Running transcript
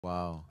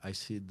Wow. I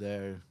sit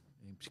there,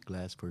 empty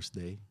class first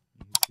day.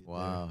 He sit there.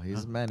 Wow. Huh?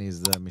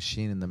 He's the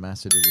machine in the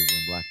master division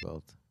black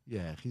belt.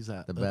 Yeah, he's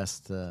The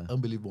best.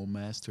 unbelievable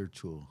master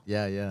too.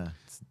 Yeah, yeah.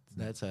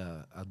 That's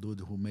a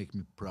dude who make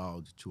me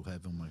proud to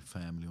have in my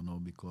family,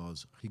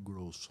 because he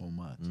grows so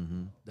much.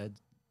 Mm-hmm. That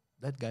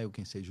that guy who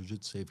can say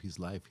jiu-jitsu saved his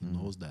life, he Mm-hmm.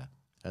 knows that.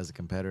 As a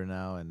competitor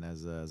now and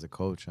as a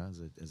coach, huh?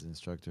 As an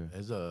instructor.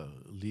 As a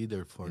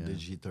leader for the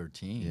Yeah.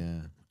 G13,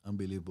 Yeah.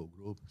 unbelievable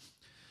group.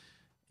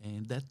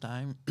 And that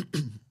time,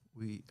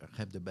 we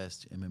have the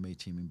best MMA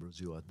team in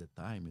Brazil at the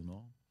time.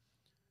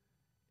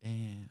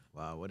 And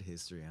Wow, what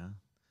history, huh?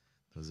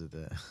 Those are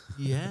the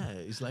yeah,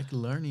 it's like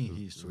learning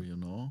history.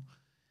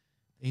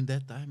 In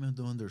that time, I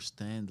don't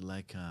understand,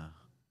 like,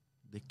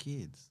 the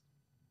kids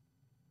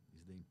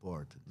is the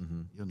important.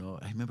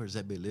 mm-hmm. I remember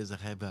Zé Beleza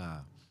have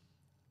a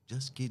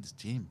just kids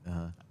team.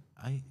 Uh-huh.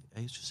 I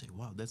used to say,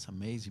 wow, that's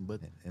amazing,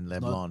 but In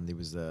it's not Leblon, he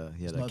it's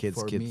had a not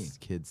for me.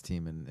 kids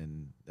team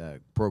and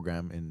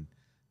program in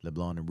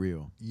Leblon and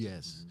Rio.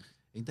 Yes.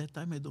 In that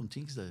time, I don't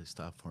think it's the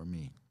stuff for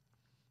me.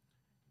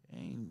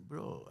 And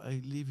bro,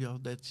 I live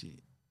out that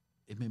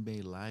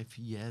MMA life,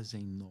 yes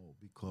and no,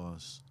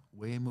 because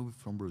when I moved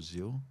from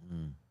Brazil,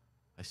 Mm.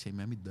 I say,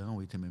 man, I'm done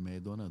with MMA. I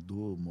don't wanna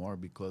do more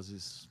because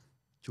it's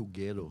too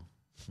ghetto.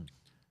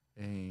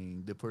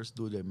 And the first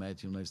dude I met in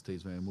the United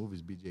States when I moved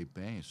is BJ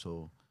Penn.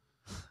 So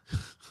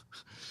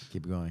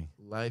Keep going.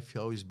 life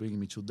always bring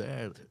me to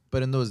there.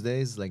 But in those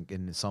days, like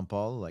in São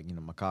Paulo, like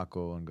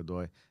Macaco and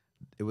Godoy,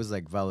 it was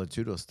like Vale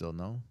Tudo still,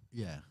 no?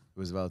 Yeah. It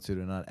was Vale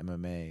Tudo, not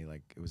MMA.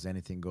 Like it was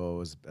anything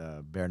goes,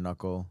 bare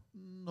knuckle.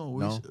 No,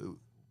 No.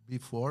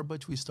 before,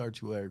 but we start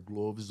to wear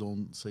gloves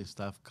on some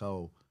stuff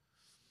called,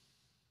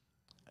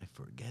 I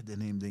forget the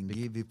name they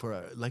give it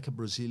for, like a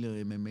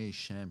Brazilian MMA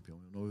champion.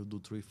 You do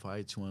 3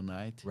 fights one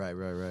night. Right,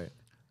 right, right.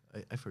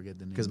 I forget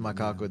the name. Because they give.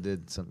 Macaco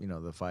did some,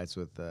 the fights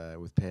with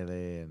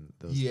Pele and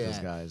those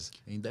Yeah, guys.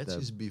 and that The-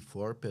 is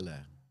before Pelé.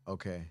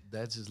 Okay.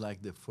 That is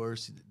like the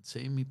first.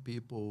 Same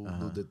people do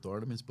Uh-huh. the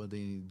tournaments, but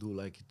they do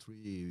like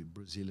three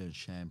Brazilian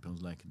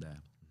champions like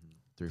that.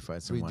 3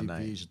 fights in one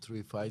night.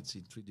 3 fights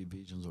in 3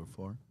 divisions or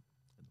four.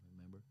 I don't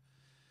remember.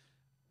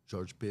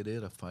 George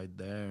Pereira fight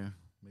there,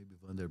 maybe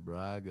Vander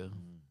Braga,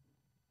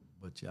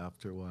 but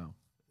after a while,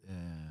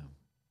 uh,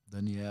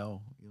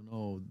 Daniel,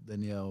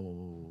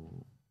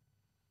 Daniel,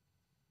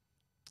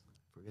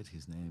 forget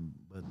his name,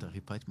 but he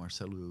fight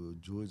Marcelo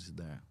Judes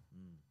there,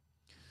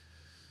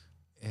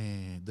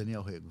 and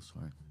Daniel Rego,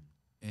 sorry,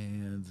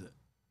 and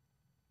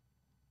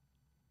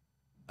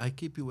I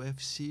keep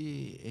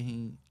UFC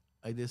and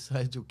I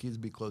decided to kids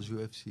because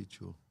UFC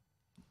too.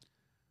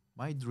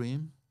 My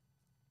dream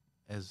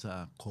as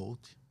a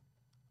coach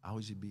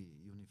always be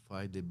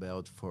unify the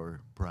belt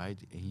for Pride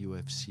and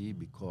UFC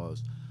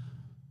because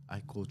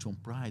I coach on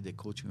Pride, I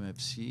coach on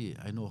UFC.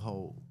 I know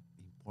how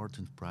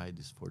important Pride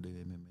is for the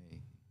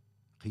MMA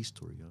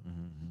history of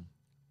Mm-hmm.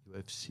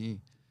 UFC,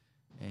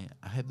 and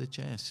I have the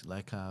chance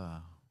like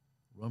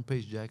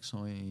Rampage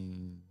Jackson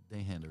and Dan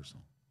Henderson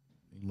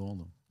in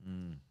London.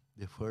 Mm.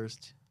 The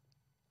first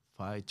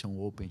fight on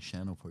open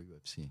channel for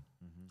UFC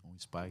on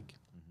Spike,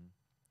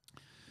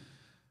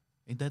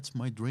 and that's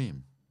my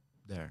dream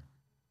there,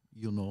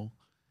 you know.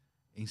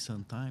 And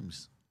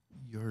sometimes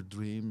your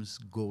dreams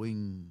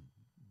going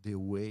the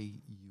way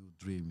you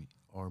dream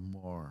or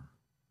more,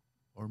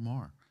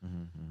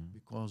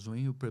 because when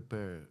you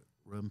prepare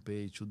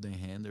Rampage to Dan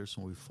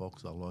Henderson, we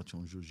focus a lot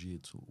on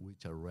jiu-jitsu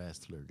with a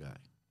wrestler guy,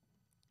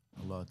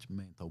 a lot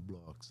mental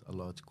blocks, a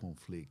lot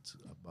conflicts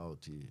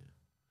about the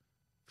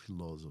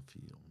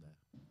philosophy on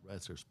that.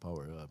 Wrestlers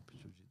power up,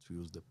 jiu-jitsu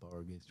use the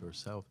power against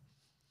yourself.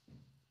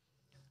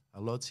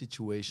 A lot of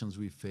situations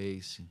we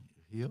face.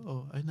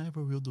 Oh, I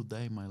never will do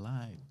that in my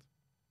life.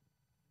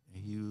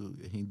 And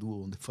he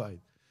do on the fight.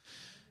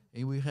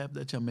 And we have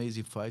that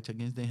amazing fight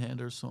against the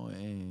Henderson.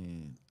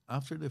 And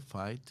after the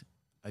fight,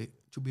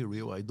 to be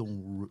real, I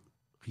don't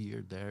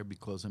hear there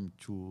because I'm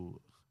too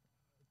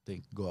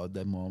thank God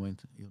that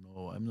moment.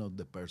 I'm not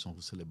the person who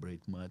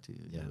celebrate much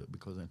Yeah.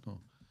 because I know.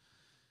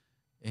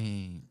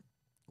 And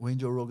when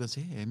Joe Rogan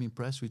say, "Hey, I'm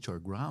impressed with your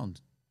ground,"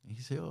 and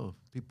he say, "Oh,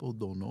 people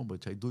don't know,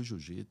 but I do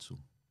jiu-jitsu."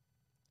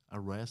 A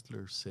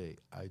wrestler say,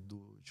 "I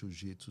do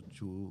jiu-jitsu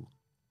to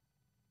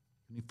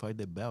unify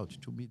the belt."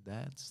 To me,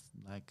 that's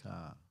like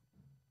a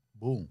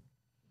boom.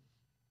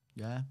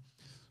 Yeah.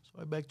 So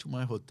I back to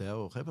my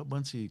hotel, have a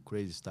bunch of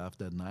crazy stuff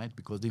that night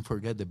because they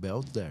forget the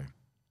belt there.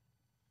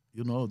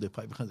 The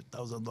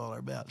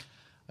 $500,000 belt.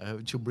 I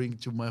have to bring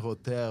to my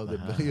hotel,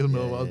 Uh-huh.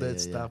 all Yeah, that yeah, yeah.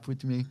 stuff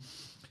with me.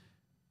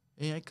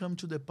 And I come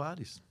to the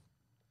parties,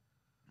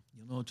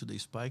 to the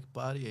Spike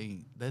party,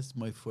 and that's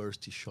my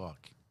first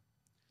shock.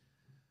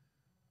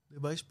 The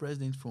vice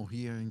president from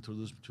here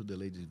introduced me to the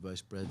lady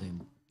vice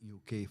president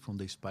UK from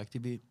the Spike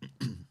TV.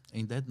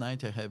 And that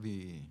night I have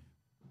a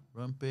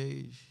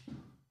Rampage,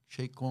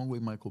 Shea Congo,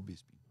 and Michael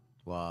Bisping.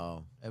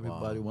 Wow.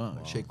 Everybody Wow. won.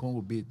 Wow. Shea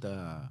Congo beat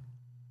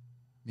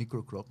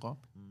Micro Crocop.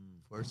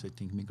 First, I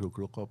think Micro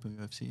Crocop in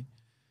UFC.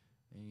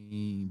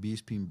 And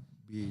Bisping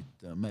beat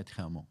Matt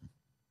Hamon.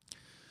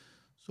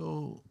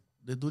 So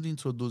the dude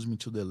introduced me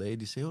to the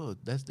lady. Say, "Oh,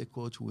 that's the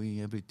coach win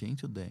everything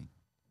today."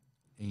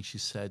 And she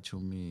said to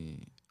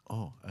me,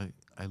 "Oh,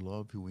 I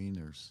love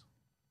winners."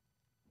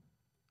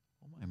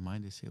 On my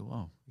mind, I say,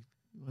 "Wow,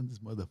 when these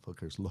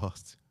motherfuckers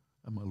lost,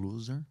 I'm a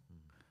loser."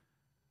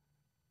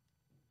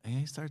 And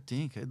I start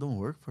thinking, I don't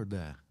work for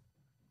that.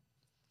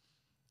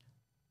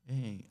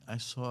 And I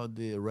saw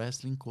the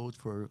wrestling coach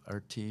for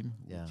our team,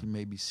 Yeah. with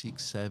maybe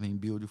 6, 7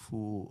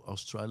 beautiful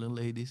Australian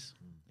ladies.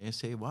 And I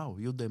say, "Wow,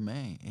 you the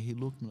man." And he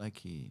looked like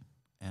he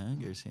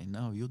angry, saying,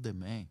 "No, you the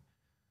man."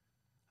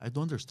 I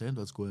don't understand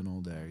what's going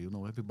on there. You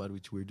know, everybody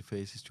with weird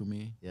faces to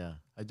me. Yeah.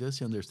 I just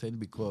understand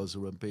because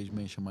Rampage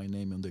mentioned my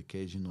name on the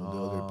cage, the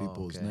other Oh,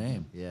 people's okay.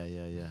 name. Yeah,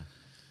 yeah, yeah.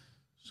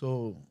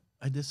 So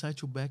I decided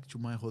to back to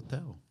my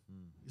hotel.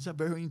 Mm. It's a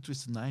very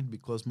interesting night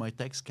because my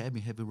tax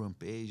cabin have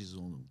Rampages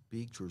on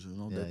pictures,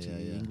 Yeah, that yeah,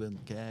 yeah.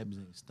 England cabs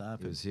and stuff,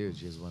 He and was huge.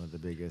 He's one of the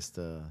biggest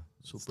stars.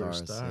 Yeah.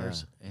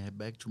 superstars. And I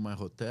back to my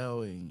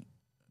hotel, and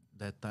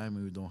that time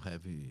we don't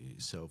have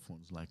cell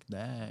phones like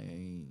that.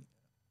 And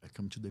I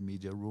come to the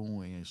media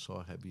room and I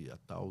saw have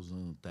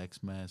 1,000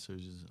 text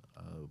messages,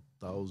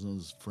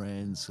 thousands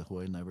friends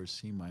who I never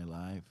see in my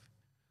life.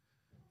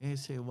 And I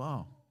say,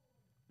 wow,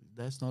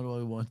 that's not what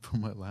I want for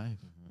my life.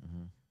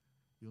 Hmm.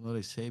 You know what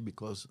I say?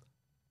 Because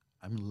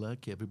I'm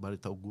lucky everybody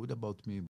talk good about me,